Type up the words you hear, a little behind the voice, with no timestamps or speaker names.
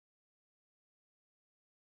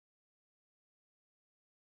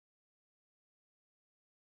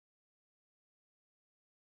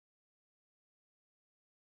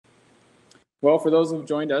Well, for those who've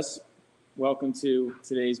joined us, welcome to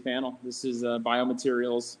today's panel. This is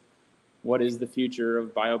Biomaterials, what is the future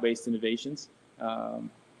of bio-based innovations? My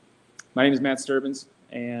name is Matt Sterbenz,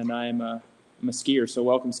 and I'm a skier, so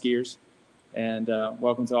welcome skiers, and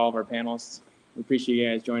welcome to all of our panelists. We appreciate you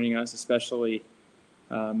guys joining us, especially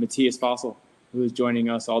Matthias Foessel, who is joining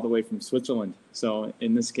us all the way from Switzerland. So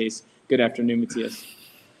in this case, good afternoon, Matthias.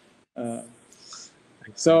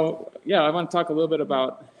 So yeah, I want to talk a little bit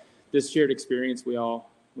about this shared experience we all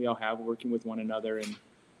have working with one another. And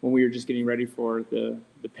when we were just getting ready for the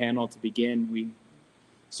panel to begin, we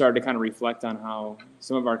started to kind of reflect on how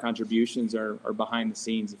some of our contributions are behind the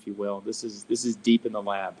scenes, if you will. This is deep in the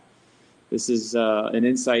lab. This is an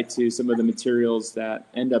insight to some of the materials that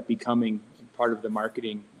end up becoming part of the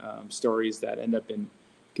marketing stories that end up in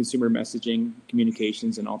consumer messaging,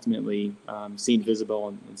 communications, and ultimately seen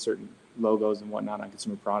visible in certain logos and whatnot on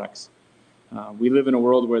consumer products. We live in a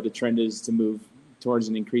world where the trend is to move towards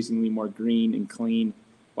an increasingly more green and clean,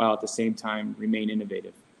 while at the same time remain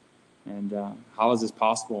innovative. And how is this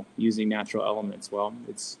possible using natural elements? Well,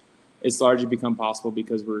 it's largely become possible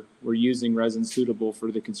because we're using resin suitable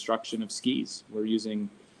for the construction of skis. We're using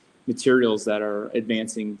materials that are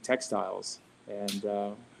advancing textiles,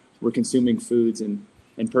 and we're consuming foods and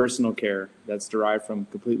personal care that's derived from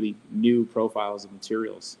completely new profiles of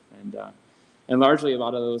materials. And largely, a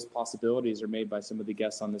lot of those possibilities are made by some of the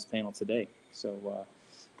guests on this panel today. So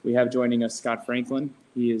we have joining us Scott Franklin.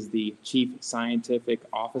 He is the Chief Scientific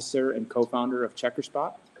Officer and co-founder of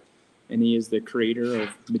Checkerspot, and he is the creator of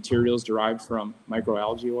materials derived from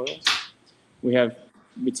microalgae oils. We have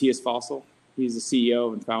Matthias Foessel. He's the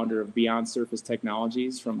CEO and founder of Beyond Surface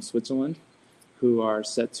Technologies from Switzerland, who are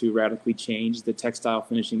set to radically change the textile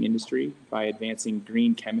finishing industry by advancing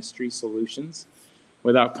green chemistry solutions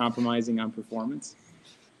without compromising on performance.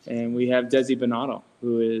 And we have Desi Banatao,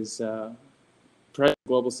 who is President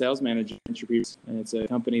Global Sales Manager at Entropy. And it's a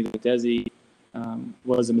company that Desi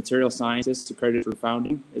was a material scientist accredited for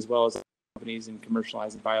founding, as well as companies in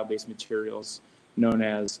commercializing bio-based materials known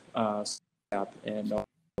as SAP and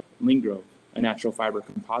Lingro, a natural fiber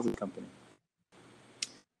composite company.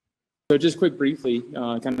 So just briefly,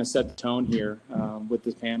 kind of set the tone here with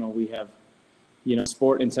this panel. We have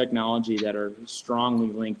sport and technology that are strongly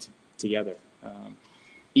linked together.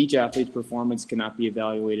 Each athlete's performance cannot be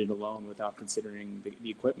evaluated alone without considering the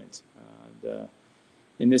equipment.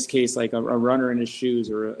 In this case, like a runner in his shoes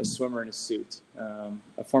or a swimmer in his suit,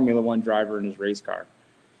 a Formula One driver in his race car.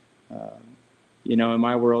 In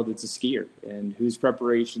my world, it's a skier, and whose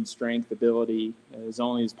preparation, strength, ability is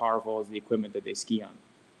only as powerful as the equipment that they ski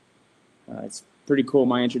on. It's pretty cool.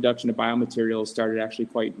 My introduction to biomaterials started actually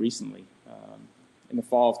quite recently. In the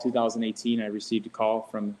fall of 2018, I received a call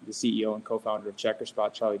from the CEO and co-founder of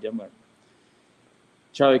Checkerspot, Charlie Dimmler.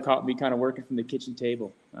 Charlie caught me kind of working from the kitchen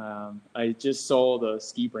table. I just sold a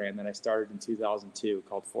ski brand that I started in 2002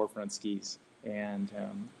 called Forefront Skis, and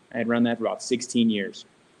I had run that for about 16 years.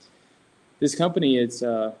 This company, it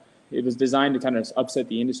was designed to kind of upset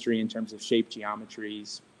the industry in terms of shape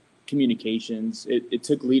geometries, communications. It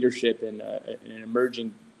took leadership in an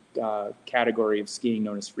emerging category of skiing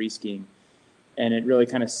known as free skiing. And it really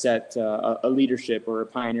kind of set a leadership or a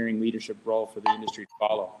pioneering leadership role for the industry to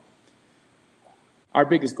follow. Our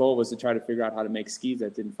biggest goal was to try to figure out how to make skis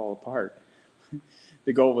that didn't fall apart.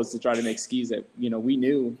 The goal was to try to make skis that we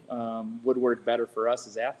knew would work better for us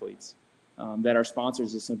as athletes, that our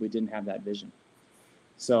sponsors just simply didn't have that vision.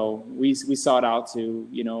 So we sought out to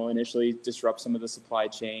initially disrupt some of the supply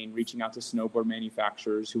chain, reaching out to snowboard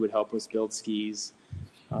manufacturers who would help us build skis.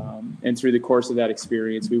 And through the course of that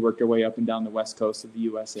experience, we worked our way up and down the west coast of the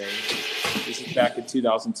USA. This is back in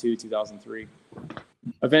 2002, 2003.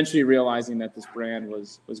 Eventually realizing that this brand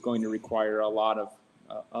was going to require a lot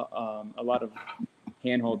of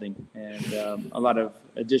hand-holding and a lot of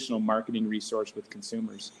additional marketing resource with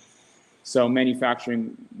consumers. So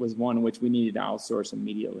manufacturing was one in which we needed to outsource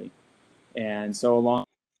immediately. And so along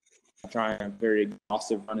trying a very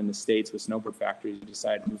exhaustive run in the States with snowboard factories, we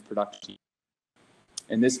decided to move production.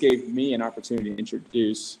 And this gave me an opportunity to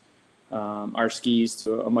introduce our skis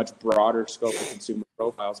to a much broader scope of consumer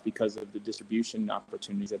profiles because of the distribution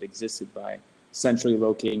opportunities that existed by centrally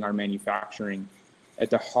locating our manufacturing at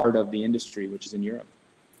the heart of the industry, which is in Europe.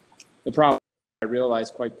 The problem I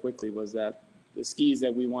realized quite quickly was that the skis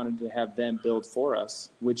that we wanted to have them build for us,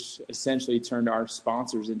 which essentially turned our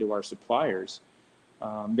sponsors into our suppliers,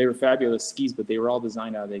 they were fabulous skis, but they were all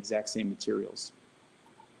designed out of the exact same materials.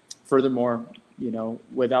 Furthermore,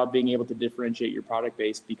 without being able to differentiate your product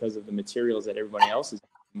base because of the materials that everybody else is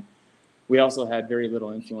using, we also had very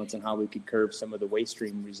little influence on how we could curb some of the waste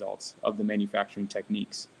stream results of the manufacturing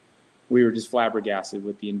techniques. we were just flabbergasted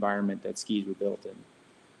with the environment that skis were built in.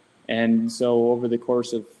 And so over the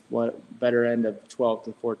course of better end of 12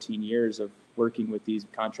 to 14 years of working with these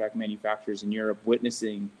contract manufacturers in Europe,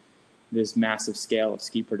 witnessing this massive scale of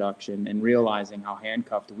ski production and realizing how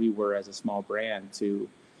handcuffed we were as a small brand to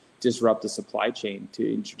disrupt the supply chain,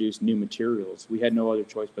 to introduce new materials. We had no other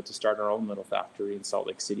choice but to start our own little factory in Salt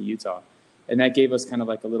Lake City, Utah. And that gave us kind of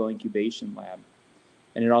like a little incubation lab.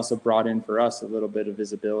 And it also brought in for us a little bit of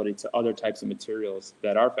visibility to other types of materials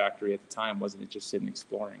that our factory at the time wasn't interested in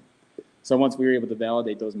exploring. So once we were able to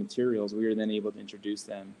validate those materials, we were then able to introduce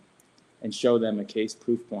them and show them a case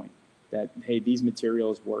proof point that, hey, these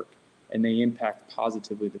materials work and they impact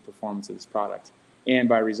positively the performance of this product. And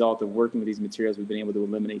by result of working with these materials, we've been able to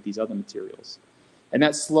eliminate these other materials. And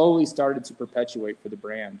that slowly started to perpetuate for the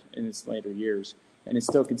brand in its later years. And it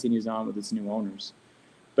still continues on with its new owners.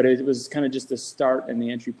 But it was kind of just the start and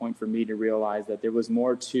the entry point for me to realize that there was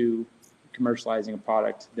more to commercializing a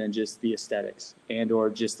product than just the aesthetics and or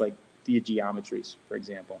just like the geometries, for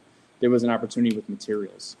example. There was an opportunity with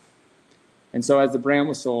materials. And so as the brand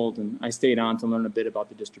was sold and I stayed on to learn a bit about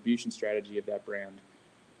the distribution strategy of that brand,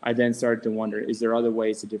 I then started to wonder, is there other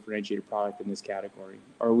ways to differentiate a product in this category?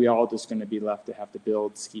 Or are we all just going to be left to have to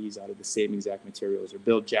build skis out of the same exact materials or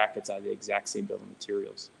build jackets out of the exact same building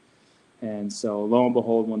materials? And so lo and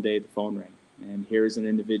behold, one day the phone rang. And here's an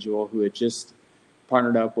individual who had just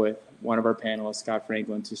partnered up with one of our panelists, Scott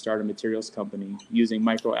Franklin, to start a materials company using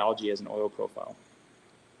microalgae as an oil profile.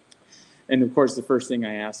 And of course, the first thing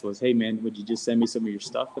I asked was, hey man, would you just send me some of your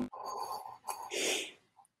stuff?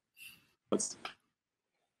 At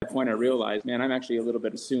that point, I realized, man, I'm actually a little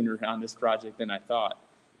bit sooner on this project than I thought.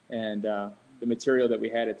 And the material that we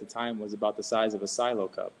had at the time was about the size of a silo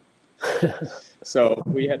cup. So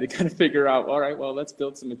we had to kind of figure out, all right, well, let's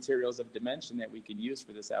build some materials of dimension that we can use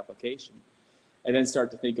for this application. And then start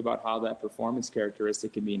to think about how that performance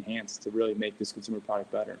characteristic can be enhanced to really make this consumer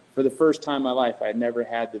product better. For the first time in my life, I had never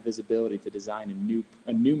had the visibility to design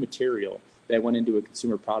a new material that went into a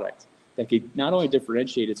consumer product that could not only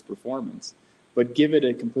differentiate its performance, but give it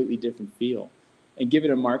a completely different feel and give it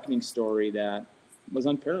a marketing story that was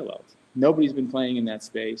unparalleled. Nobody's been playing in that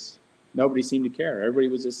space. Nobody seemed to care. Everybody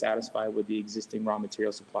was just satisfied with the existing raw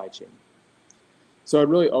material supply chain. So it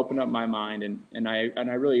really opened up my mind, and I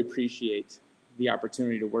really appreciate the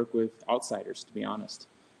opportunity to work with outsiders, to be honest,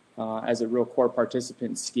 as a real core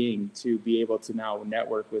participant in skiing, to be able to now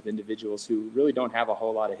network with individuals who really don't have a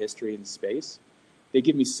whole lot of history in the space. They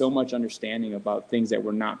give me so much understanding about things that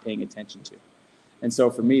we're not paying attention to. And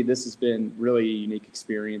so for me, this has been really a unique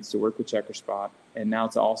experience to work with Checkerspot and now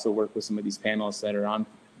to also work with some of these panelists that are on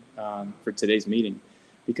for today's meeting,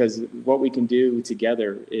 because what we can do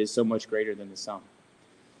together is so much greater than the sum.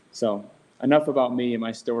 So enough about me and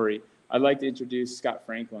my story. I'd like to introduce Scott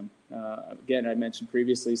Franklin. Again, I mentioned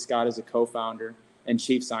previously, Scott is a co-founder and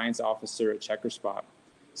chief science officer at Checkerspot.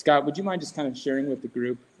 Scott, would you mind just kind of sharing with the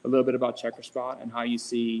group a little bit about Checkerspot and how you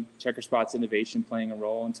see Checkerspot's innovation playing a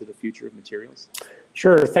role into the future of materials?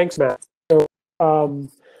 Sure, thanks, Matt. So,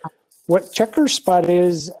 what Checkerspot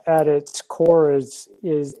is at its core is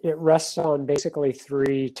it rests on basically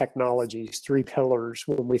three technologies, three pillars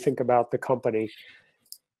when we think about the company.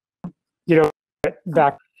 You know,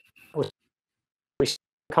 back with the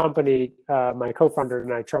company, my co-founder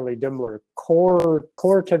and I, Charlie Dimmler, core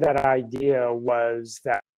to that idea was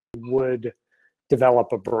that we would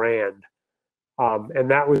develop a brand.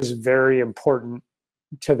 And that was very important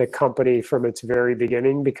to the company from its very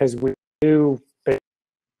beginning, because we knew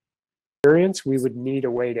experience, we would need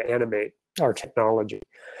a way to animate our technology.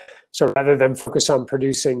 So rather than focus on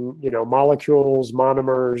producing, molecules,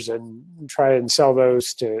 monomers, and try and sell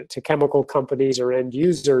those to chemical companies or end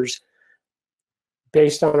users,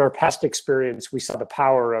 based on our past experience, we saw the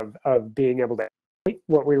power of being able to animate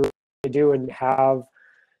what we were to do and have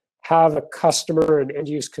a customer and end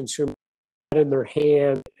use consumer in their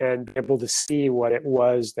hand and be able to see what it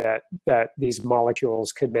was that these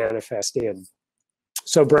molecules could manifest in.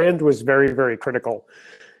 So brand was very, very critical.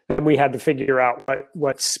 And we had to figure out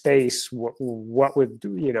what space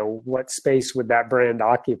space would that brand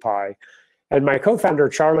occupy. And my co-founder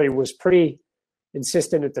Charlie was pretty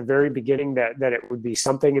insistent at the very beginning that it would be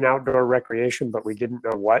something in outdoor recreation, but we didn't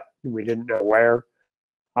know what, we didn't know where.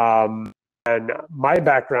 And my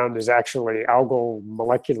background is actually algal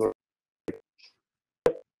molecular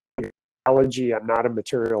biology. I'm not a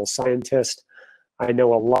material scientist. I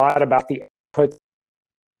know a lot about the input,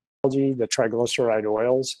 the triglyceride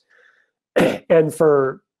oils. And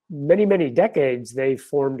for many, many decades, they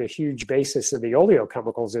formed a huge basis in the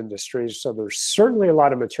oleochemicals industry. So there's certainly a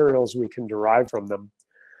lot of materials we can derive from them.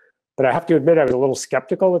 But I have to admit, I was a little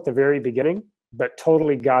skeptical at the very beginning, but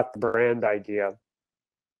totally got the brand idea.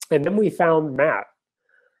 And then we found Matt,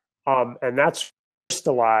 and that's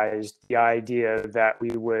crystallized the idea that we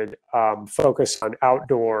would focus on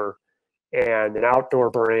outdoor and an outdoor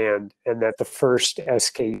brand, and that the first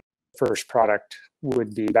first product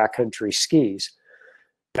would be backcountry skis.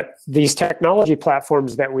 But these technology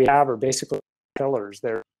platforms that we have are basically pillars.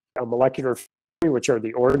 They're a molecular factory, which are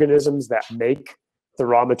the organisms that make the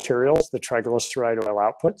raw materials, the triglyceride oil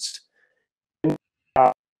outputs.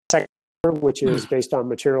 Which is based on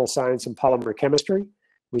material science and polymer chemistry.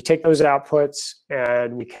 We take those outputs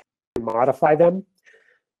and we modify them,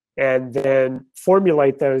 and then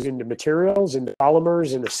formulate those into materials, into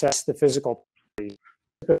polymers, and assess the physical properties,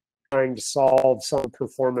 trying to solve some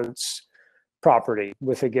performance property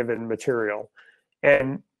with a given material.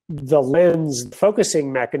 And the lens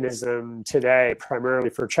focusing mechanism today, primarily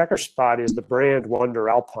for Checkerspot, is the brand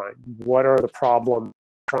WINDR Alpine. What are the problems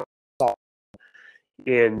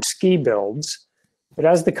in ski builds? But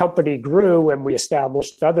as the company grew and we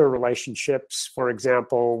established other relationships, for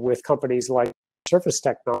example, with companies like Surface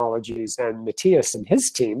Technologies and Matthias and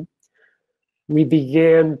his team, we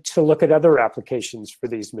began to look at other applications for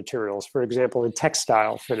these materials, for example, in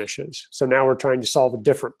textile finishes. So now we're trying to solve a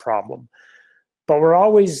different problem. But we're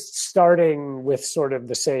always starting with sort of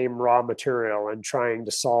the same raw material and trying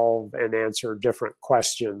to solve and answer different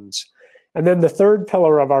questions. And then the third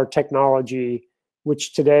pillar of our technology,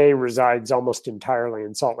 which today resides almost entirely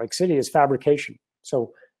in Salt Lake City, is fabrication.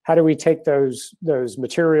 So how do we take those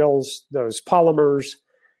materials, those polymers,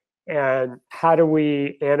 and how do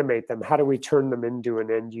we animate them? How do we turn them into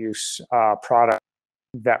an end-use product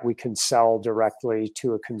that we can sell directly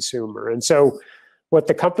to a consumer? And so what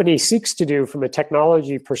the company seeks to do from a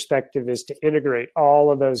technology perspective is to integrate all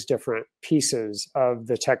of those different pieces of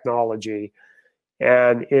the technology,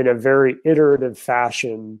 and in a very iterative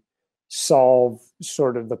fashion, solve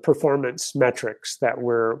sort of the performance metrics that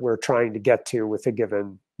we're trying to get to with a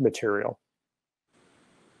given material.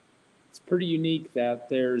 It's pretty unique that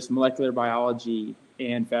there's molecular biology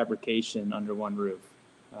and fabrication under one roof.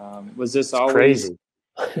 Was this always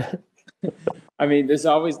crazy? I mean, this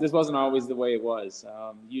wasn't always the way it was.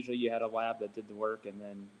 Usually you had a lab that did the work, and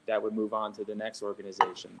then that would move on to the next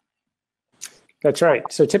organization. That's right.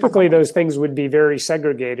 So typically those things would be very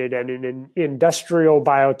segregated, and in industrial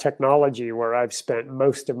biotechnology, where I've spent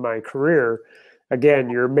most of my career, again,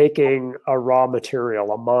 you're making a raw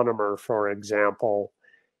material, a monomer, for example,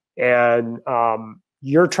 and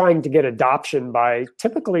you're trying to get adoption by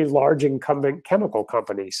typically large incumbent chemical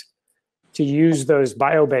companies to use those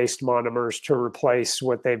bio-based monomers to replace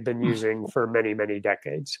what they've been using for many, many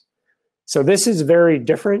decades. So this is very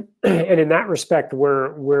different, and in that respect,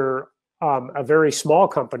 we're a very small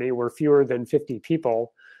company. We're fewer than 50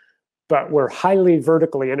 people, but we're highly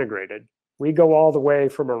vertically integrated. We go all the way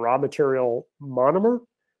from a raw material monomer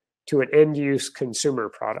to an end-use consumer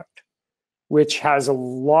product, which has a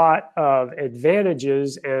lot of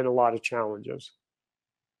advantages and a lot of challenges.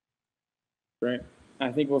 Great.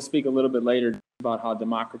 I think we'll speak a little bit later about how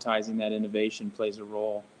democratizing that innovation plays a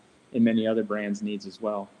role in many other brands' needs as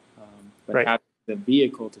well. But right. having the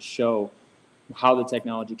vehicle to show how the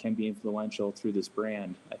technology can be influential through this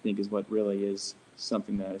brand, I think, is what really is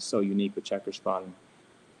something that is so unique with Checkerspot. And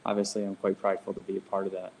obviously, I'm quite prideful to be a part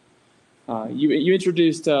of that. You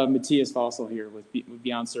introduced Matthias Foessel here with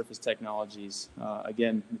Beyond Surface Technologies.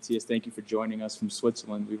 Again, Matthias, thank you for joining us from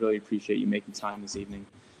Switzerland. We really appreciate you making time this evening.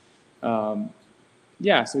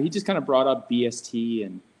 Yeah, so he just kind of brought up BST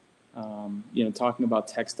and talking about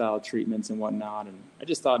textile treatments and whatnot. And I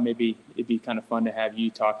just thought maybe it'd be kind of fun to have you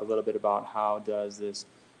talk a little bit about how does this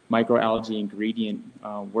microalgae ingredient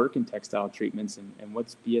work in textile treatments, and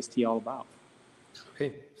what's BST all about?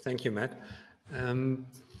 Okay, thank you, Matt.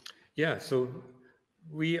 Yeah, so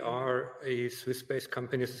we are a Swiss-based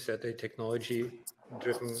company, as I said, a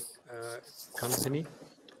technology-driven company.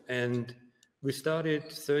 And we started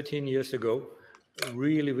 13 years ago,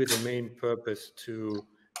 really with the main purpose to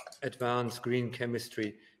advance green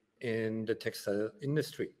chemistry in the textile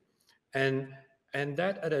industry. And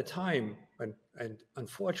that at a time, and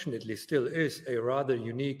unfortunately still is, a rather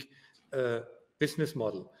unique business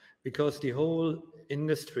model, because the whole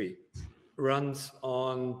industry runs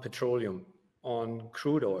on petroleum, on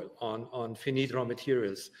crude oil, on finite raw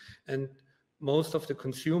materials. And most of the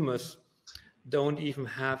consumers don't even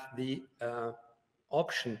have the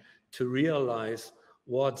option to realize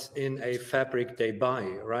what's in a fabric they buy,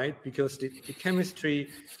 right? Because the chemistry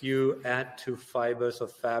you add to fibers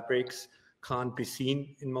of fabrics can't be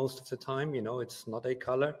seen in most of the time. It's not a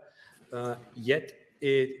color. Yet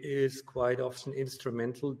it is quite often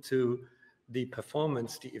instrumental to the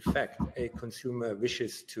performance, the effect a consumer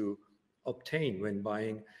wishes to obtain when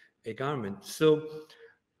buying a garment. So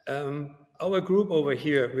our group over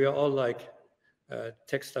here, we are all like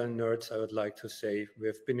textile nerds, I would like to say.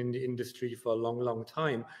 We've been in the industry for a long, long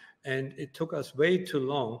time, and it took us way too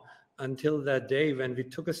long until that day when we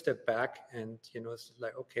took a step back and, it's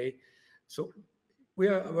like, okay, so we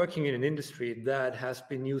are working in an industry that has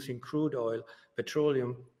been using crude oil,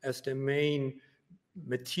 petroleum, as the main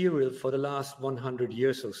material for the last 100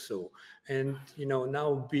 years or so. And,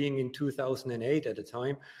 now being in 2008 at the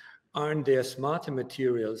time, aren't there smarter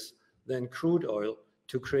materials than crude oil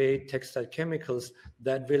to create textile chemicals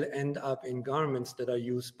that will end up in garments that are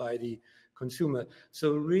used by the consumer?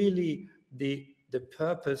 So really the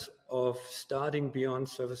purpose of starting Beyond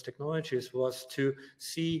Surface Technologies was to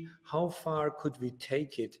see how far could we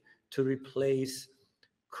take it to replace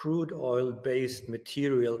crude oil-based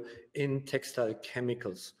material in textile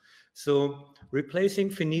chemicals. So replacing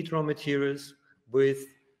finite raw materials with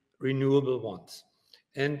renewable ones.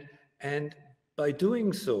 And by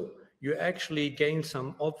doing so, you actually gain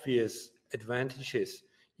some obvious advantages.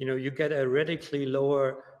 You get a radically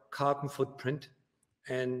lower carbon footprint.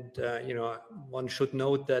 And, one should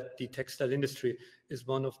note that the textile industry is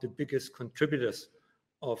one of the biggest contributors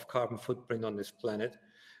of carbon footprint on this planet.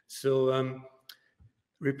 So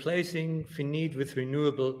replacing finite with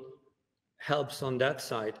renewable helps on that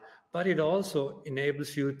side, but it also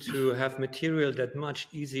enables you to have material that much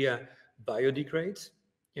easier biodegrades.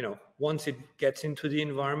 Once it gets into the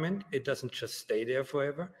environment, it doesn't just stay there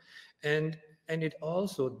forever. And it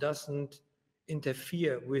also doesn't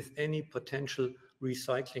interfere with any potential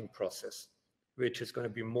recycling process, which is going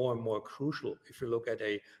to be more and more crucial if you look at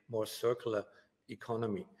a more circular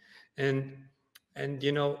economy. And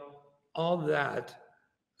all that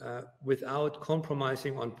without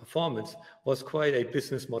compromising on performance was quite a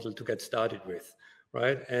business model to get started with,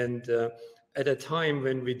 right? And at a time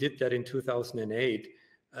when we did that in 2008,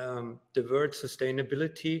 the word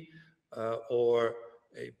sustainability or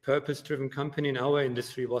a purpose-driven company in our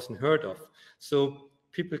industry wasn't heard of. So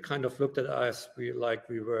people kind of looked at us like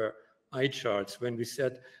we were eye charts when we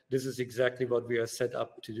said, this is exactly what we are set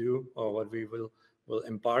up to do, or what we will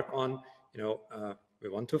embark on. We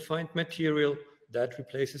want to find material that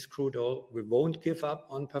replaces crude oil. We won't give up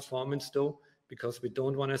on performance though, because we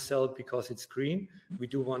don't want to sell because it's green. We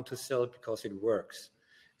do want to sell because it works.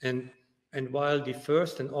 And while the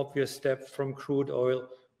first and obvious step from crude oil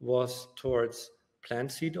was towards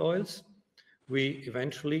plant seed oils, we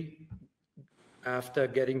eventually, after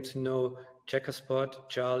getting to know Checkerspot,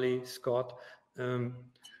 Charlie, Scott,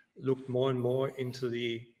 looked more and more into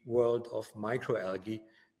the world of microalgae,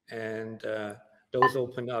 and those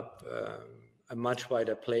opened up a much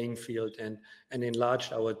wider playing field and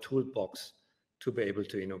enlarged our toolbox to be able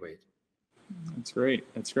to innovate. That's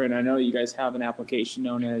great. That's great. I know you guys have an application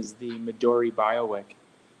known as the Midori BioWick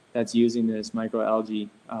that's using this microalgae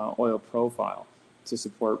oil profile to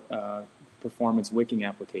support performance wicking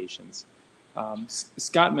applications.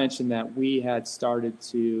 Scott mentioned that we had started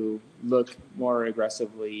to look more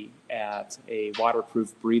aggressively at a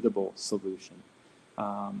waterproof, breathable solution.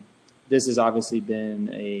 This has obviously been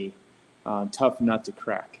a tough nut to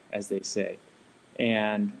crack, as they say.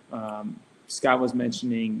 And Scott was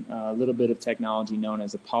mentioning a little bit of technology known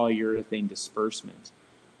as a polyurethane disbursement.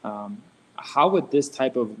 How would this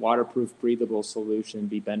type of waterproof, breathable solution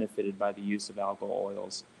be benefited by the use of algal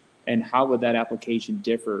oils? And how would that application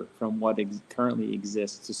differ from what currently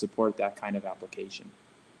exists to support that kind of application?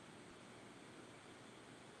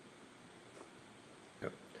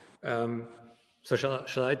 So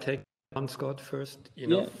shall I take on, Scott, first?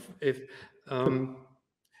 If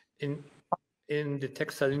in the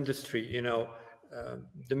textile industry,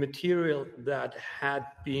 the material that had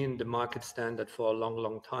been the market standard for a long,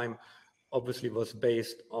 long time obviously was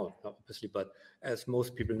based on, not obviously, but as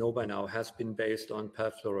most people know by now, has been based on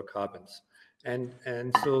perfluorocarbons. And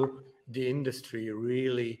so the industry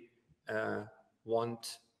really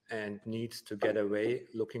wants and needs to get away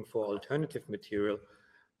looking for alternative material.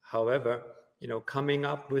 However, coming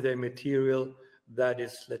up with a material that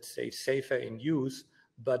is, let's say, safer in use,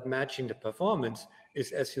 but matching the performance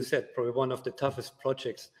is, as you said, probably one of the toughest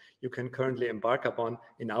projects you can currently embark upon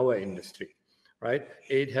in our industry, right?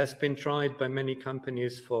 It has been tried by many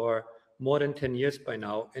companies for more than 10 years by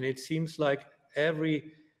now, and it seems like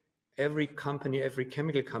every company, every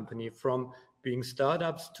chemical company, from being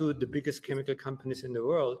startups to the biggest chemical companies in the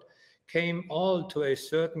world, came all to a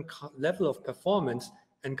certain level of performance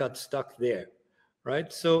and got stuck there,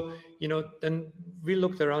 right? So, then we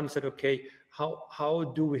looked around and said, okay,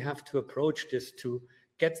 how do we have to approach this to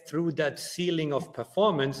get through that ceiling of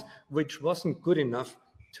performance, which wasn't good enough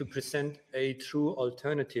to present a true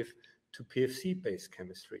alternative to PFC-based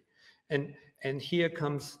chemistry. And here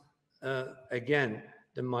comes, again,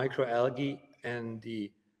 the microalgae and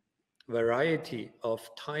the variety of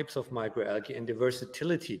types of microalgae and the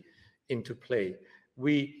versatility into play.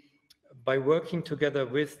 We, by working together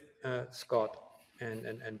with Scott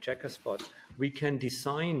and Checkerspot, we can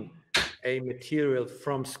design a material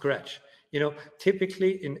from scratch. You know,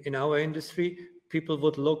 typically in our industry, people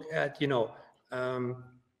would look at, you know,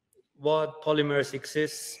 what polymers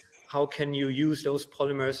exist, how can you use those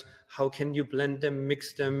polymers, how can you blend them,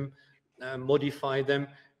 mix them, modify them,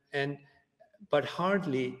 but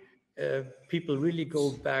hardly people really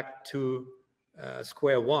go back to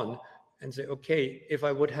square one and say, okay, if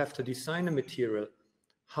I would have to design a material,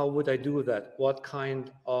 how would I do that? What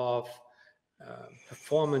kind of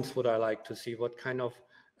performance would I like to see? What kind of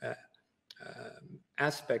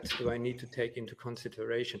aspects do I need to take into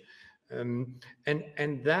consideration?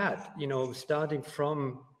 And that, you know, starting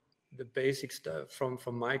from the basic stuff, from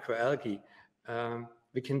microalgae,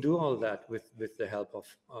 we can do all that with the help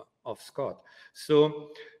of Scott. So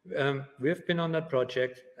we've been on that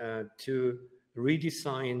project to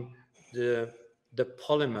redesign the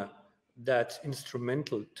polymer that's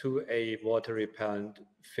instrumental to a water repellent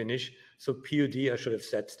finish. So PUD, I should have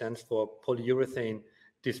said, stands for polyurethane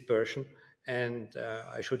dispersion. And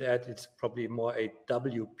I should add, it's probably more a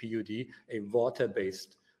WPUD, a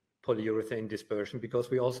water-based polyurethane dispersion, because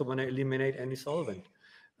we also want to eliminate any solvent.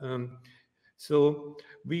 So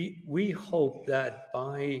we hope that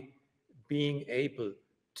by being able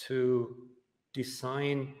to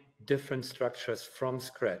design different structures from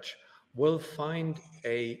scratch, we'll find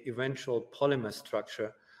a eventual polymer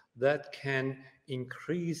structure that can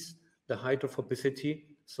increase the hydrophobicity,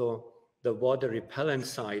 so the water repellent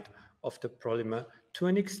side of the polymer, to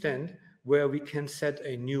an extent where we can set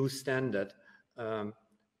a new standard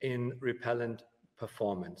in repellent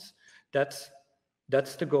performance. That's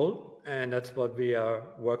the goal, and that's what we are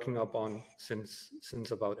working upon since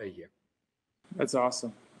about a year. That's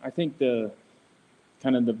awesome. I think the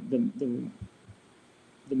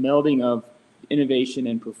melding of innovation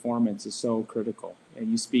and performance is so critical. And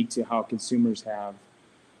you speak to how consumers have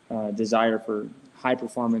desire for high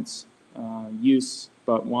performance use,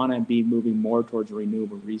 but want to be moving more towards a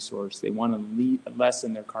renewable resource. They want to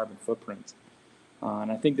lessen their carbon footprint.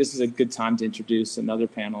 And I think this is a good time to introduce another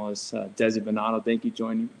panelist, Desi Banatao.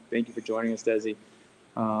 Thank you for joining us, Desi.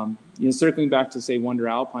 Circling back to, say, WINDR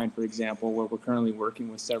Alpine, for example, where we're currently working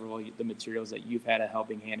with several of the materials that you've had a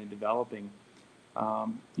helping hand in developing.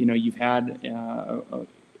 You've had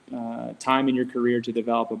time in your career to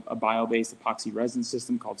develop a bio-based epoxy resin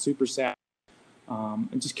system called SuperSat.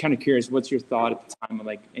 I'm just kind of curious, what's your thought at the time,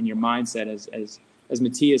 like in your mindset, as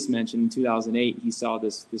Matthias mentioned in 2008, he saw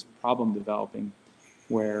this problem developing,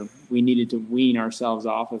 where we needed to wean ourselves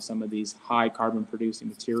off of some of these high carbon producing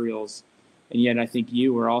materials. And yet I think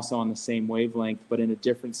you were also on the same wavelength, but in a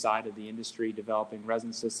different side of the industry, developing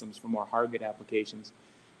resin systems for more hard good applications.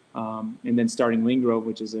 And then starting Lingrove,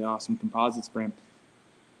 which is an awesome composites brand.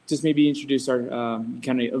 Just maybe introduce our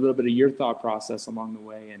kind of a little bit of your thought process along the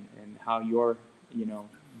way, and how your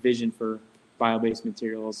vision for bio-based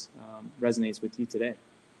materials resonates with you today.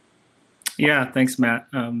 Yeah, thanks, Matt.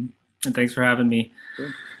 And thanks for having me.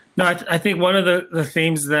 Sure. No, I think one of the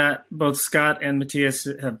themes that both Scott and Matthias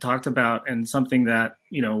have talked about, and something that,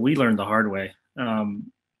 we learned the hard way,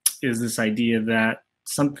 is this idea that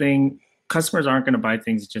customers aren't going to buy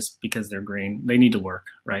things just because they're green. They need to work,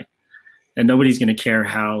 right? And nobody's going to care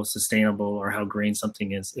how sustainable or how green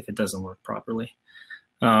something is if it doesn't work properly.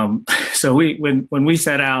 So when we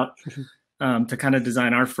set out to kind of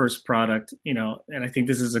design our first product, and I think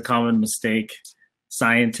this is a common mistake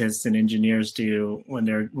scientists and engineers do when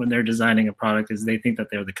they're designing a product, is they think that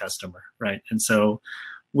they're the customer, right? And so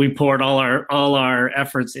we poured all our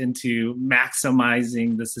efforts into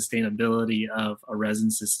maximizing the sustainability of a resin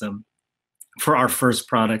system for our first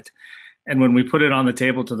product. And when we put it on the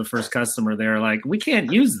table to the first customer, they're like, we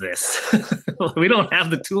can't use this. We don't have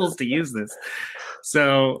the tools to use this.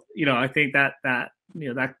 So, I think that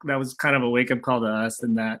was kind of a wake up call to us,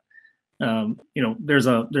 and that, there's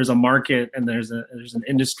a market and there's an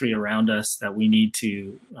industry around us that we need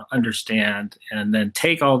to understand, and then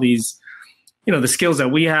take all these, the skills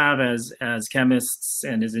that we have as chemists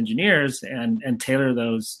and as engineers, and tailor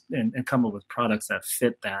those and come up with products that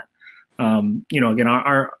fit that.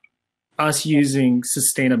 Again, us using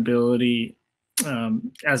sustainability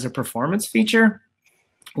as a performance feature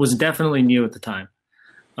was definitely new at the time,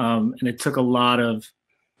 and it took a lot of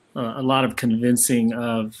convincing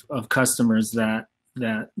of customers that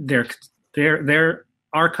a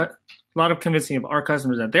lot of convincing of our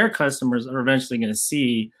customers that their customers are eventually going to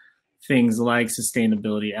see things like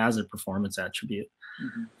sustainability as a performance attribute.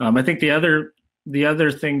 Mm-hmm. I think the other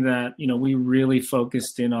thing that we really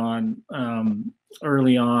focused in on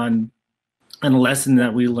early on, and a lesson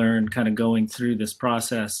that we learned kind of going through this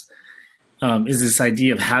process, is this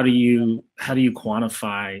idea of how do you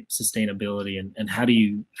quantify sustainability, and how do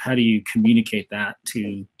you communicate that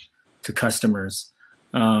to customers.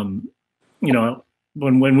 When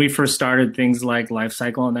we first started, things like life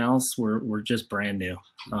cycle analysis were just brand new,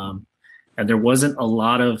 and there wasn't a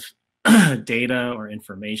lot of data or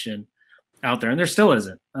information out there, and there still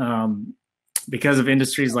isn't, because of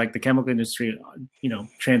industries like the chemical industry.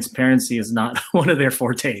 Transparency is not one of their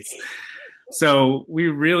fortes. So we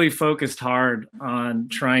really focused hard on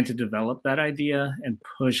trying to develop that idea and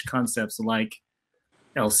push concepts like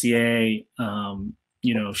LCA,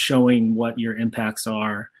 showing what your impacts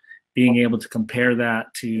are, being able to compare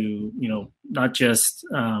that to, not just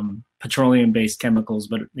petroleum-based chemicals,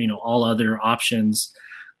 but, all other options,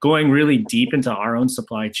 going really deep into our own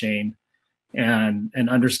supply chain and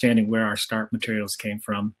understanding where our start materials came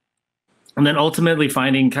from. And then ultimately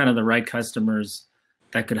finding kind of the right customers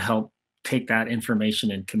that could help take that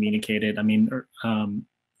information and communicate it. I mean,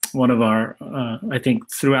 one of our, I think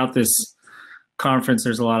throughout this conference,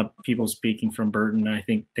 there's a lot of people speaking from Burton. I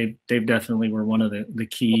think they've definitely were one of the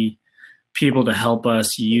key people to help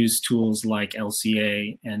us use tools like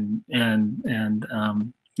LCA and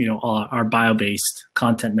all our bio-based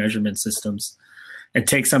content measurement systems, and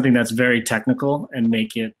take something that's very technical and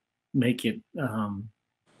make it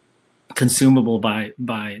consumable by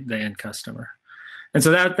the end customer. And so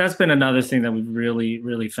that's been another thing that we've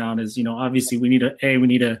really found is, obviously we need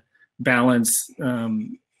to balance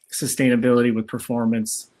sustainability with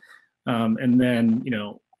performance, and then,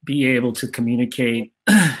 be able to communicate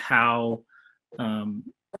how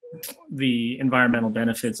the environmental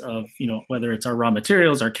benefits of, whether it's our raw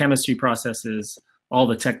materials, our chemistry processes, all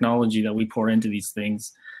the technology that we pour into these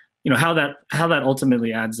things, how that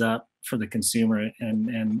ultimately adds up for the consumer,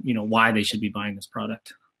 and why they should be buying this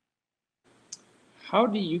product. How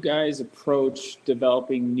do you guys approach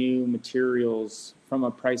developing new materials from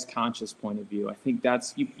a price conscious point of view? I think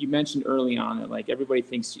that's, you mentioned early on that like everybody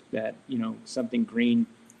thinks that, something green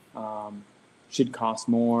should cost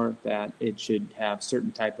more, that it should have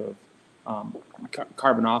certain type of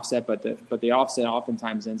carbon offset, but the offset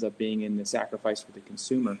oftentimes ends up being in the sacrifice for the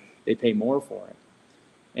consumer. They pay more for it.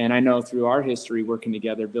 And I know through our history working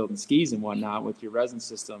together, building skis and whatnot with your resin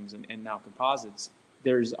systems and now composites,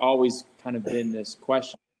 there's always kind of been this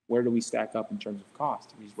question, where do we stack up in terms of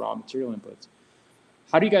cost of these raw material inputs?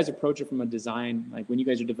 How do you guys approach it from a design, like when you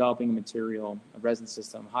guys are developing a material, a resin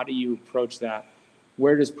system, how do you approach that?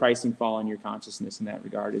 Where does pricing fall in your consciousness in that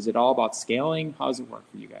regard? Is it all about scaling? How does it work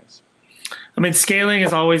for you guys? I mean, scaling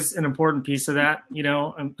is always an important piece of that,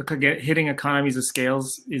 hitting economies of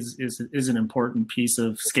scales is an important piece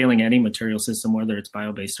of scaling any material system, whether it's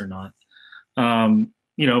bio-based or not.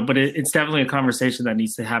 But it's definitely a conversation that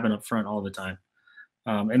needs to happen up front all the time.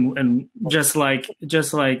 And just like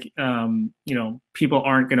people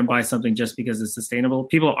aren't going to buy something just because it's sustainable.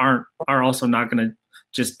 People are also not going to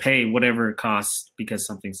just pay whatever it costs because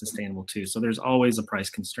something's sustainable too. So there's always a price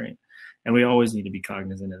constraint, and we always need to be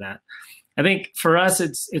cognizant of that. I think for us,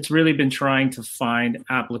 it's really been trying to find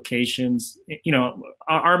applications.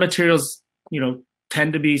 Our materials,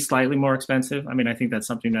 tend to be slightly more expensive. I mean, I think that's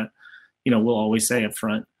something that, we'll always say up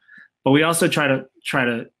front. But we also try to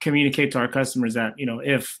communicate to our customers that,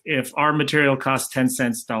 if our material costs 10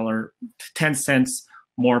 cents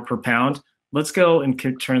more per pound, let's go and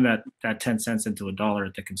turn that 10 cents into $1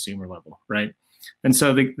 at the consumer level, right? And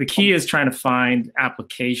so the key is trying to find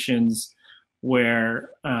applications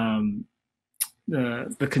where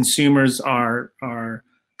the consumers are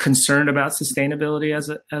concerned about sustainability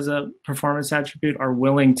as a performance attribute, are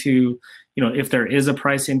willing to, if there is a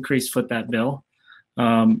price increase, foot that bill.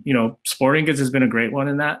 Sporting goods has been a great one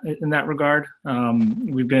in that regard.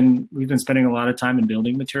 We've been spending a lot of time in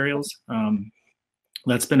building materials.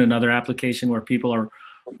 That's been another application where people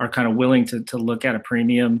are kind of willing to look at a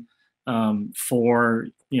premium for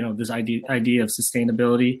this idea of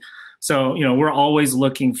sustainability. So we're always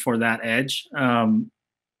looking for that edge. But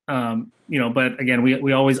again,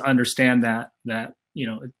 we always understand that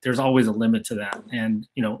there's always a limit to that. And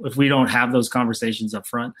if we don't have those conversations up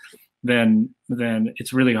front, then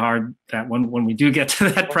it's really hard that when we do get to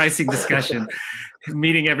that pricing discussion,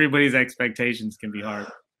 meeting everybody's expectations can be hard.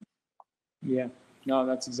 Yeah, no,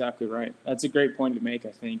 that's exactly right. That's a great point to make,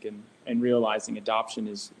 I think, and realizing adoption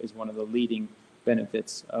is one of the leading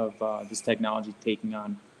benefits of this technology taking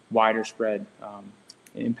on wider spread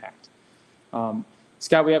impact.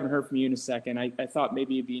 Scott, we haven't heard from you in a second. I thought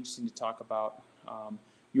maybe it'd be interesting to talk about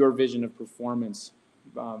your vision of performance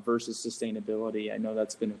versus sustainability. I know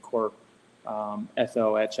that's been a core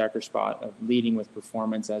ethos at Checkerspot of leading with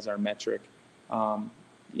performance as our metric. And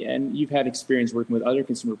you've had experience working with other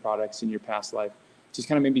consumer products in your past life. Just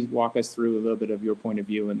kind of maybe walk us through a little bit of your point of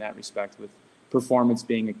view in that respect, with performance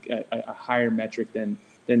being a higher metric than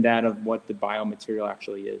that of what the biomaterial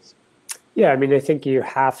actually is. Yeah, I mean, I think you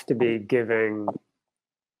have to be giving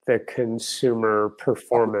the consumer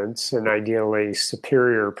performance, and ideally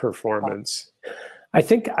superior performance. I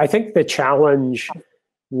think the challenge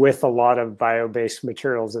with a lot of bio-based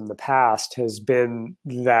materials in the past has been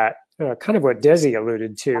that kind of what Desi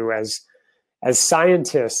alluded to, as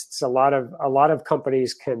scientists, a lot of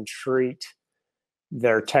companies can treat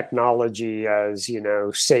their technology as,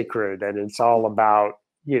 sacred, and it's all about,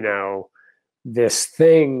 this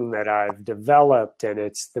thing that I've developed, and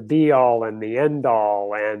it's the be all and the end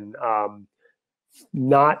all, and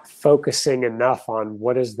not focusing enough on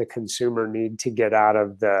what does the consumer need to get out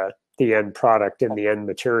of the end product and the end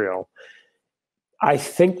material. I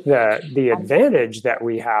think that the advantage that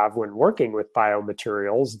we have when working with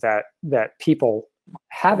biomaterials that people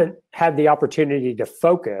haven't had the opportunity to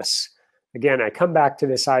focus. Again, I come back to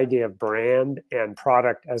this idea of brand and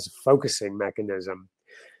product as a focusing mechanism.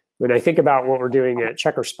 When I think about what we're doing at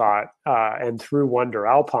Checkerspot and through WINDR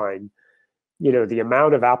Alpine, the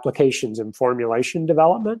amount of applications and formulation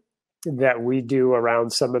development that we do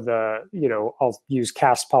around some of the, I'll use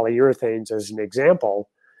cast polyurethanes as an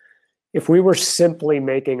example. If we were simply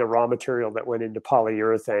making a raw material that went into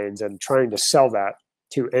polyurethanes and trying to sell that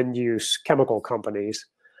to end-use chemical companies,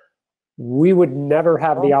 we would never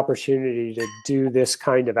have the opportunity to do this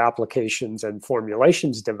kind of applications and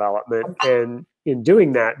formulations development. And in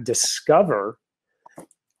doing that, discover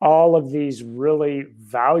all of these really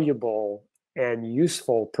valuable and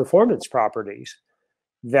useful performance properties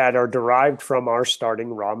that are derived from our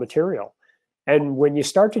starting raw material. And when you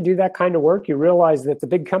start to do that kind of work, you realize that the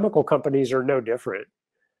big chemical companies are no different.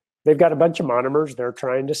 They've got a bunch of monomers they're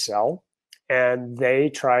trying to sell, and they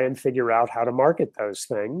try and figure out how to market those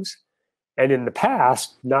things. And in the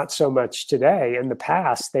past, not so much today, in the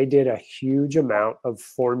past, they did a huge amount of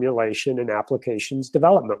formulation and applications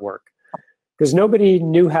development work because nobody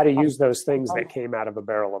knew how to use those things that came out of a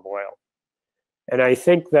barrel of oil. And I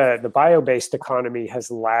think that the bio-based economy has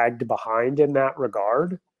lagged behind in that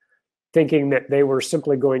regard, thinking that they were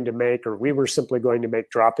simply going to make, or we were simply going to make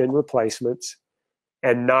drop-in replacements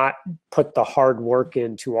and not put the hard work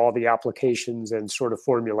into all the applications and sort of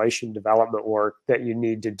formulation development work that you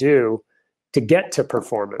need to do to get to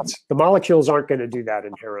performance. The molecules aren't going to do that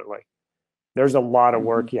inherently. There's a lot of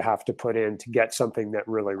work you have to put in to get something that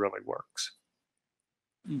really, really works.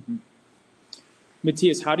 Mm-hmm.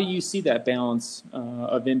 Matthias, how do you see that balance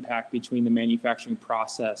of impact between the manufacturing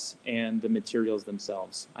process and the materials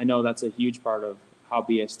themselves? I know that's a huge part of how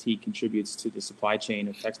BST contributes to the supply chain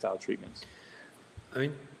of textile treatments. I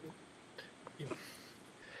mean,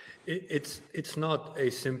 it's not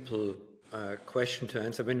a simple question to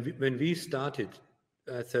answer. When we started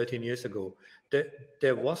 13 years ago,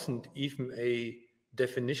 there wasn't even a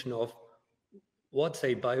definition of what's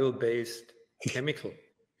a bio-based chemical.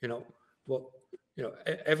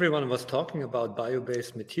 Everyone was talking about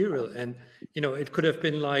bio-based material, and it could have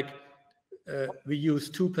been like we use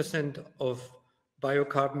 2% of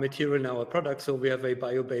biocarbon material in our product, so we have a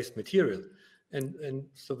bio-based material. And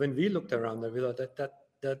so when we looked around, we thought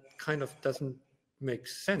that kind of doesn't make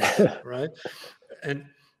sense, right?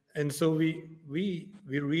 And so we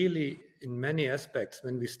really, in many aspects,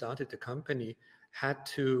 when we started the company, had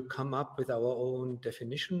to come up with our own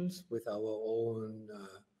definitions, with our own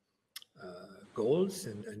goals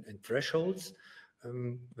and thresholds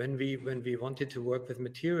when we wanted to work with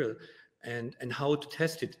material and how to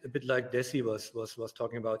test it. A bit like Desi was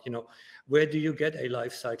talking about. Where do you get a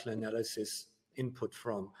life cycle analysis input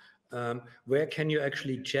from? Where can you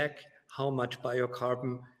actually check how much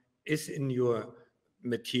biocarbon is in your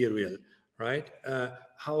material, right?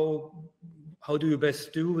 How do you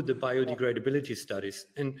best do the biodegradability studies,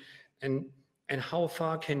 and how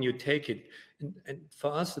far can you take it? And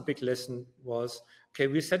for us, the big lesson was, okay,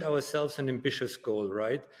 we set ourselves an ambitious goal,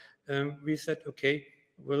 right? We said, okay,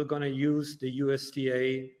 we're going to use the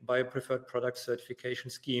USDA Biopreferred Product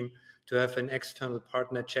Certification Scheme to have an external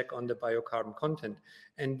partner check on the biocarbon content.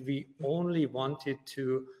 And we only wanted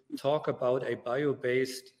to talk about a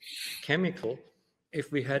bio-based chemical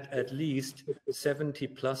if we had at least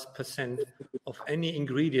 70+% of any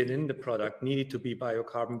ingredient in the product needed to be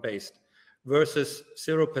biocarbon based, versus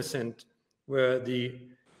 0% where the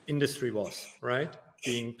industry was, right?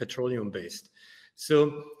 Being petroleum based.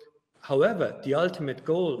 So, however, the ultimate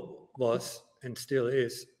goal was and still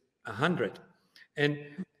is 100. And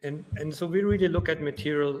so we really look at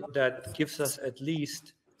material that gives us at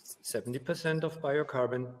least 70% of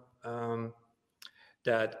biocarbon,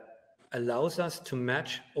 that allows us to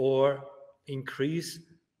match or increase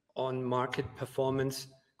on market performance,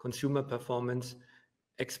 consumer performance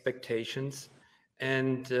expectations.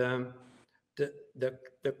 And the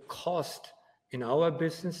cost in our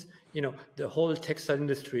business, you know, the whole textile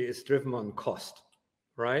industry is driven on cost,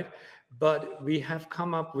 right? But we have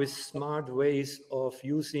come up with smart ways of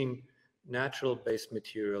using natural-based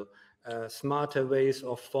material, smarter ways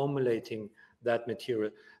of formulating that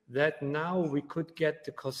material, that now we could get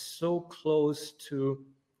the cost so close to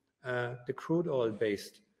the crude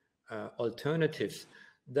oil-based alternatives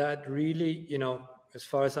that really, you know, as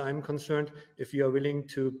far as I'm concerned, if you are willing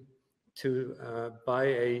to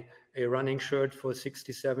buy a running shirt for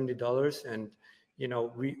 $60, $70, and you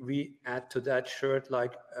know, we add to that shirt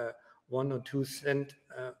like 1 or 2 cents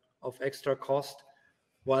of extra cost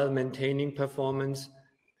while maintaining performance,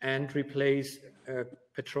 and replace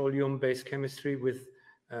petroleum-based chemistry with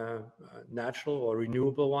natural or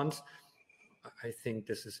renewable ones. I think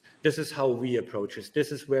this is how we approach this.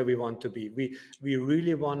 This is where we want to be. We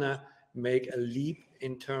really want to make a leap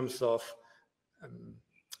in terms of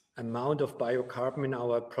amount of biocarbon in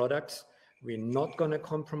our products. We're not going to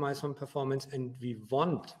compromise on performance, and we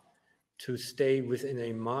want to stay within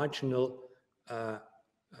a marginal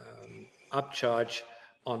upcharge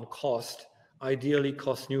on cost, ideally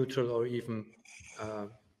cost neutral or even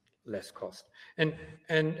less cost. And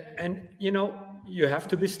you know, you have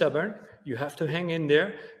to be stubborn. You have to hang in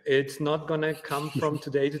there. It's not going to come from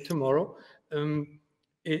today to tomorrow.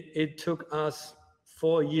 It took us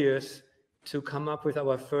 4 years to come up with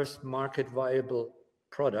our first market viable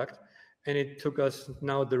product. And it took us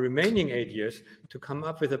now the remaining 8 years to come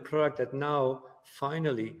up with a product that now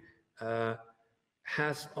finally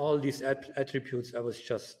has all these attributes I was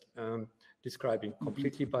just describing: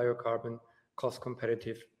 completely biocarbon, cost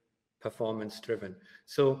competitive, performance driven.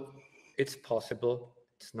 So it's possible.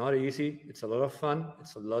 It's not easy. It's a lot of fun.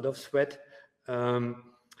 It's a lot of sweat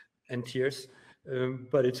and tears,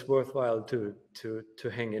 but it's worthwhile to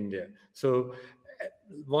hang in there. So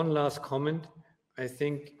one last comment. I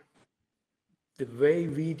think the way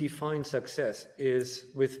we define success is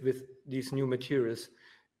with these new materials.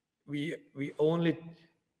 We only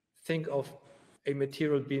think of a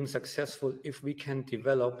material being successful if we can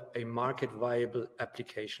develop a market viable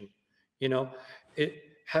application. You know,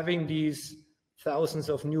 having these thousands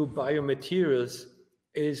of new biomaterials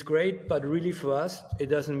is great, but really for us, it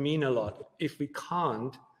doesn't mean a lot if we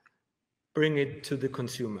can't bring it to the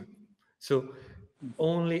consumer. So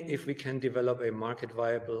only if we can develop a market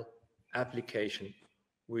viable application,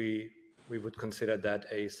 we would consider that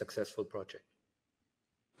a successful project.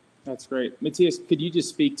 That's great. Matthias, could you just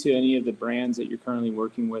speak to any of the brands that you're currently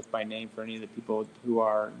working with by name for any of the people who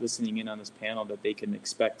are listening in on this panel that they can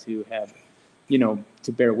expect to have, you know,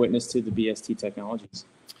 to bear witness to the BST technologies?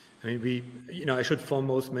 I mean, you know, I should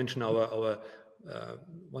foremost mention our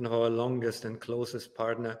one of our longest and closest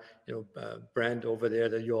partner, you know, brand over there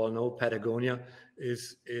that you all know, Patagonia,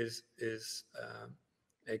 is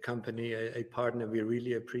a company, a partner we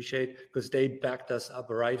really appreciate, because they backed us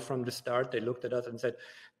up right from the start. They looked at us and said,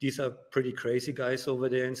 these are pretty crazy guys over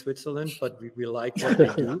there in Switzerland, but we like what they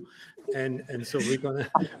do. And so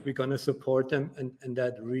we're gonna support them. And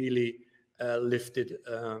that really lifted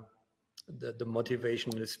the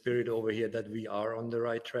motivation, the spirit over here that we are on the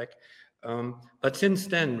right track. But since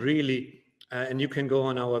then, really, and you can go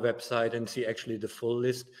on our website and see actually the full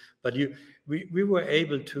list, but we were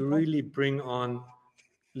able to really bring on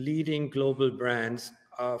leading global brands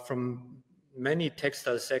from many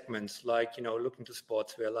textile segments, like, you know, look into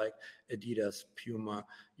sportswear, like Adidas, Puma.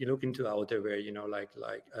 You look into outerwear, you know,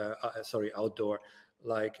 outdoor,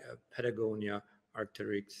 like Patagonia,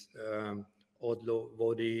 Arc'teryx, Odlo,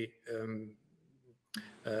 Vodi,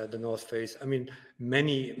 the North Face. I mean,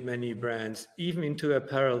 many brands, even into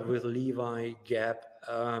apparel with Levi, Gap.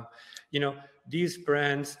 You know, these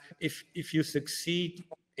brands, if you succeed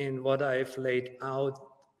in what I've laid out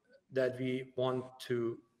that we want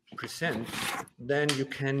to present, then you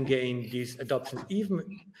can gain these adoptions.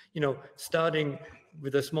 Even, you know, starting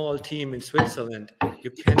with a small team in Switzerland,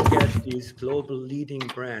 you can get these global leading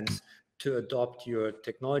brands to adopt your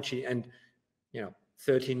technology. And, you know,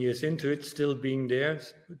 13 years into it, still being there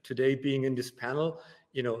today, being in this panel,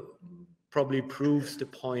 you know, probably proves the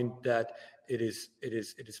point that it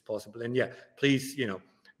is possible. And yeah, please, you know,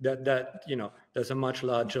 there's a much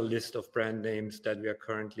larger list of brand names that we are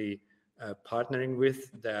currently partnering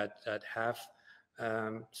with that have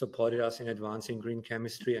supported us in advancing green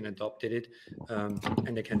chemistry and adopted it,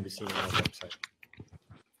 and they can be seen on our website.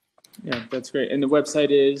 Yeah, that's great. And the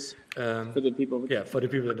website is for the people. Yeah, for the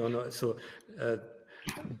people that don't know. So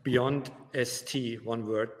Beyond ST, one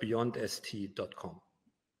word, beyondst.com.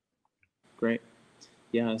 Great.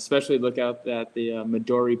 Yeah, especially look out at the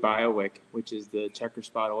Midori BioWick, which is the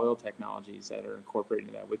Checkerspot oil technologies that are incorporated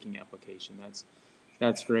into that wicking application.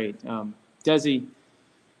 That's great. Desi,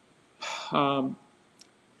 I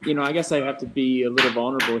guess I have to be a little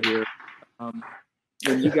vulnerable here.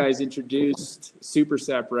 When you guys introduced Super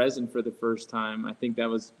Sap resin for the first time, I think that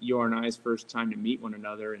was your and I's first time to meet one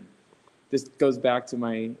another. And this goes back to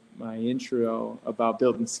my intro about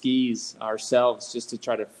building skis ourselves, just to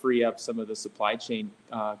try to free up some of the supply chain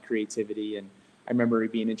creativity. And I remember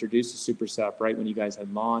being introduced to Super Sap right when you guys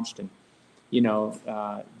had launched, and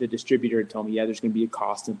the distributor had told me, yeah, there's going to be a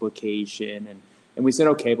cost implication, and we said,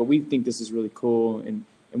 okay, but we think this is really cool, and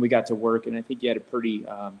we got to work, and I think you had a pretty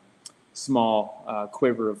small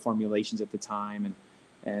quiver of formulations at the time,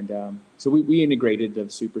 and so we integrated the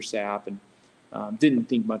Super Sap and didn't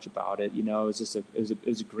think much about it. It was just it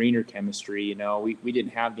was a greener chemistry. We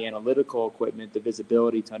didn't have the analytical equipment, the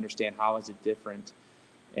visibility to understand how is it different.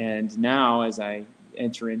 And now, as I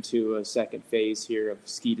enter into a second phase here of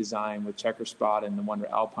ski design with Checkerspot and the WINDR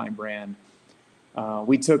Alpine brand,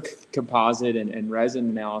 we took composite and resin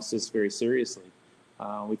analysis very seriously.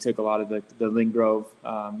 We took a lot of the Lingrove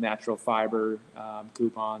natural fiber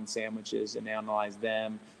coupon sandwiches and analyzed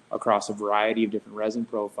them across a variety of different resin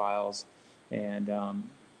profiles, and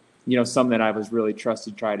some that I was really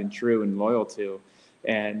trusted, tried and true, and loyal to.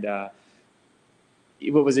 And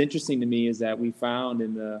what was interesting to me is that we found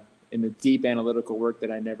in the deep analytical work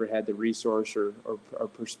that I never had the resource or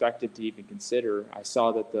perspective to even consider, I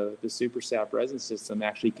saw that the Super Sap resin system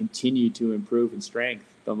actually continued to improve in strength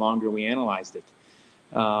the longer we analyzed it.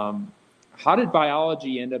 How did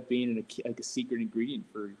biology end up being a secret ingredient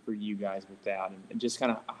for you guys with that? And just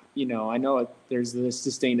kind of, I know there's the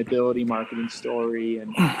sustainability marketing story,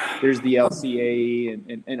 and there's the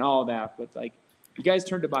LCA and all of that, but like, you guys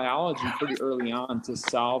turned to biology pretty early on to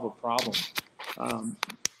solve a problem.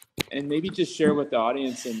 And maybe just share with the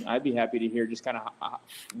audience, and I'd be happy to hear just kind of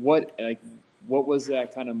what was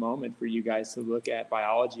that kind of moment for you guys to look at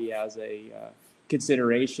biology as a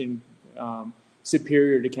consideration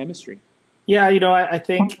superior to chemistry? Yeah, I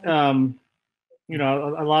think a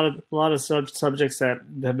lot of subjects that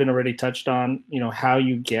have been already touched on. How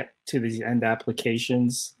you get to these end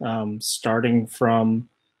applications, starting from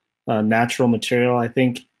natural material. I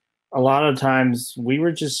think a lot of times we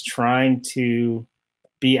were just trying to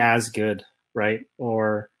be as good, right?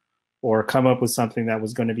 Or come up with something that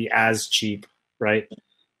was going to be as cheap, right?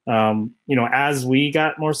 As we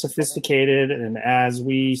got more sophisticated and as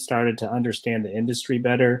we started to understand the industry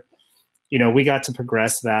better, we got to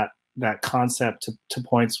progress that concept to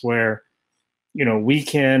points where, we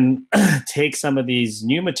can take some of these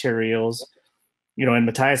new materials, and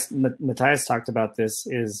Matthias talked about this,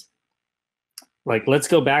 is like, let's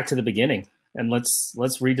go back to the beginning and let's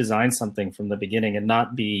redesign something from the beginning and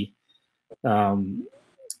not be,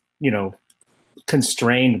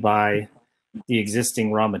 constrained by the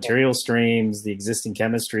existing raw material streams, the existing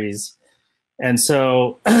chemistries. And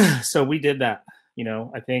so we did that.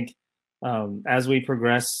 I think as we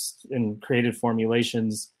progressed and created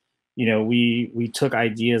formulations, we took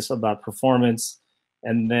ideas about performance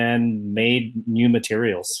and then made new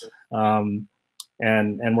materials.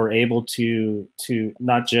 And we're able to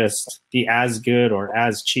not just be as good or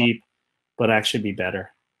as cheap, but actually be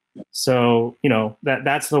better. So,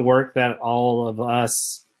 that's the work that all of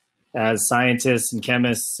us as scientists and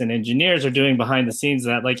chemists and engineers are doing behind the scenes.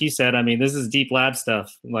 That, like you said, this is deep lab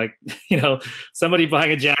stuff. Like, somebody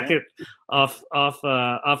buying a jacket off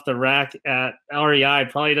the rack at REI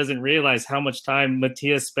probably doesn't realize how much time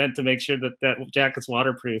Matthias spent to make sure that jacket's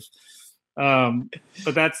waterproof.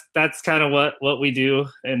 But that's kind of what we do,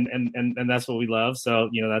 and that's what we love. So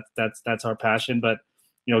that's our passion. But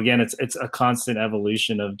again, it's a constant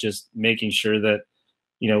evolution of just making sure that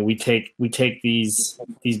we take these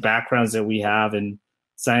backgrounds that we have in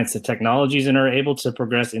science and technologies and are able to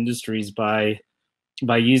progress industries by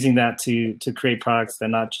using that to create products that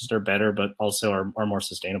not just are better but also are more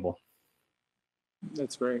sustainable.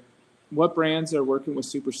 That's great. What brands are working with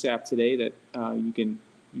Super Sap today that you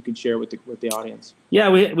can share with the audience? Yeah,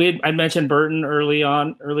 I mentioned Burton earlier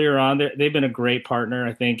on. They've been a great partner.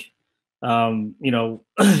 I think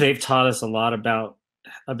they've taught us a lot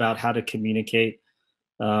about how to communicate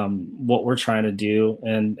what we're trying to do,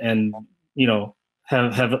 and you know,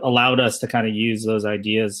 have allowed us to kind of use those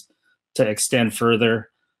ideas to extend further.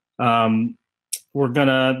 We're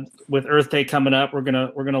gonna, with Earth Day coming up, we're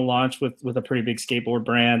gonna launch with a pretty big skateboard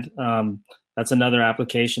brand. That's another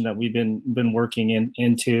application that we've been working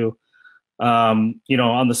into. You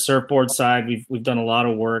know, on the surfboard side, we've done a lot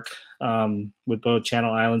of work with both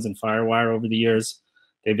Channel Islands and Firewire over the years.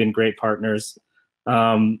 They've been great partners.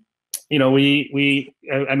 You know,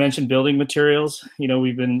 I mentioned building materials. You know,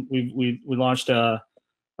 we launched a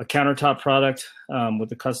countertop product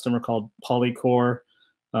with a customer called Polycore,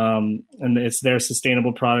 and it's their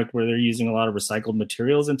sustainable product where they're using a lot of recycled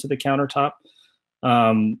materials into the countertop.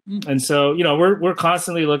 And so, you know, we're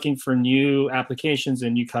constantly looking for new applications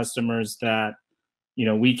and new customers that, you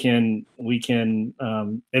know, we can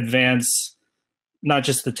advance not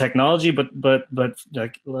just the technology, but like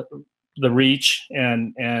the reach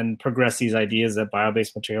and progress these ideas that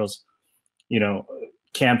bio-based materials, you know,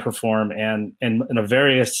 can perform and in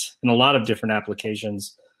a lot of different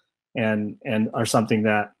applications, and are something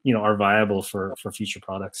that, you know, are viable for future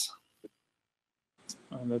products.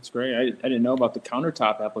 Oh, that's great. I didn't know about the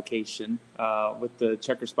countertop application with the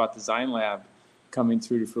Checkerspot Design Lab coming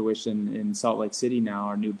through to fruition in Salt Lake City now.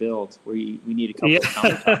 Our new build, we need a couple of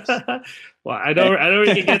countertops. Well, I know where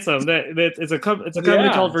you can get some. It's a company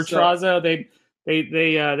called Vertrazo.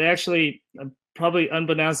 They actually, probably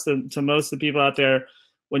unbeknownst to most of the people out there,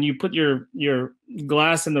 when you put your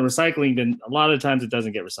glass in the recycling bin, a lot of times it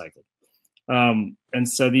doesn't get recycled. And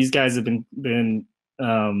so these guys have been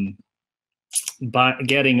by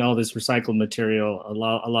getting all this recycled material. A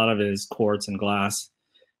lot of it is quartz and glass,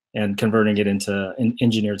 and converting it into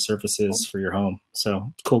engineered surfaces for your home.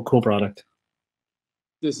 So cool product.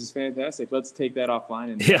 This is fantastic. Let's take that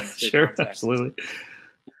offline. And yeah, sure, absolutely.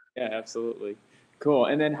 Yeah, absolutely. Cool.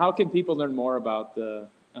 And then how can people learn more about the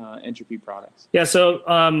Entropy products? Yeah, so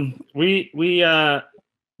we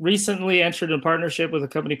recently entered a partnership with a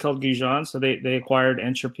company called Gujan. So they acquired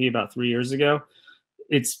Entropy about 3 years ago.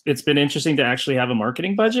 It's been interesting to actually have a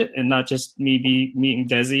marketing budget and not just me meeting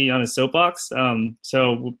Desi on his soapbox.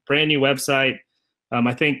 So brand new website.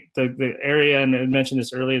 I think the area, and I mentioned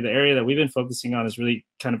this earlier, the area that we've been focusing on is really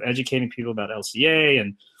kind of educating people about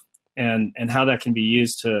LCA and how that can be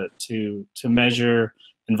used to measure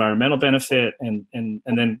environmental benefit and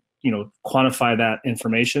then, you know, quantify that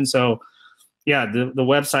information. So yeah, the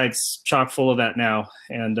website's chock full of that now,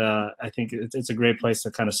 and I think it's a great place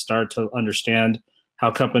to kind of start to understand how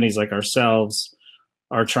companies like ourselves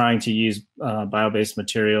are trying to use bio-based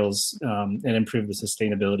materials and improve the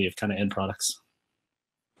sustainability of kind of end products.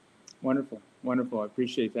 Wonderful. I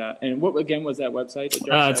appreciate that. And what, again, was that website?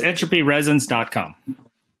 It's entropyresins.com.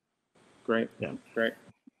 Great. Yeah. Great.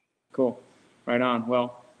 Cool. Right on.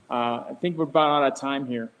 Well, I think we're about out of time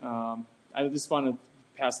here. I just want to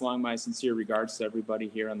pass along my sincere regards to everybody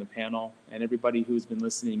here on the panel and everybody who's been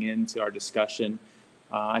listening in to our discussion.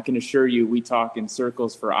 I can assure you we talk in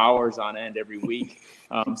circles for hours on end every week.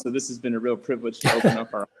 So this has been a real privilege to open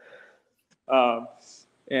up our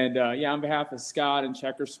yeah, on behalf of Scott and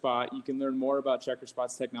Checkerspot, you can learn more about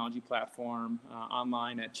Checkerspot's technology platform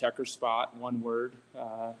online at Checkerspot, one word,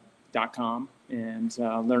 .com, and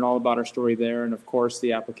learn all about our story there. And of course,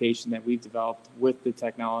 the application that we've developed with the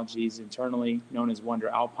technologies internally known as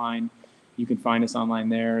WINDR Alpine. You can find us online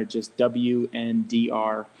there at just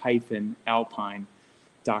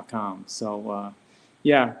WNDR-Alpine.com. So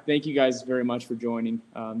yeah, thank you guys very much for joining.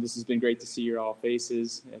 This has been great to see your all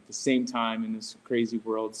faces at the same time in this crazy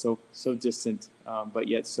world, so distant, but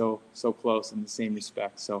yet so close in the same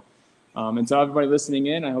respect. So, and to everybody listening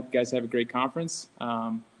in, I hope you guys have a great conference.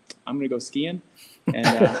 I'm going to go skiing,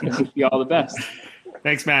 and wish you all the best.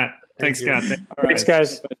 Thanks, Matt. Thanks, Scott. Thanks,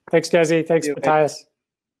 guys. Thanks, Desi. Thanks, Matthias.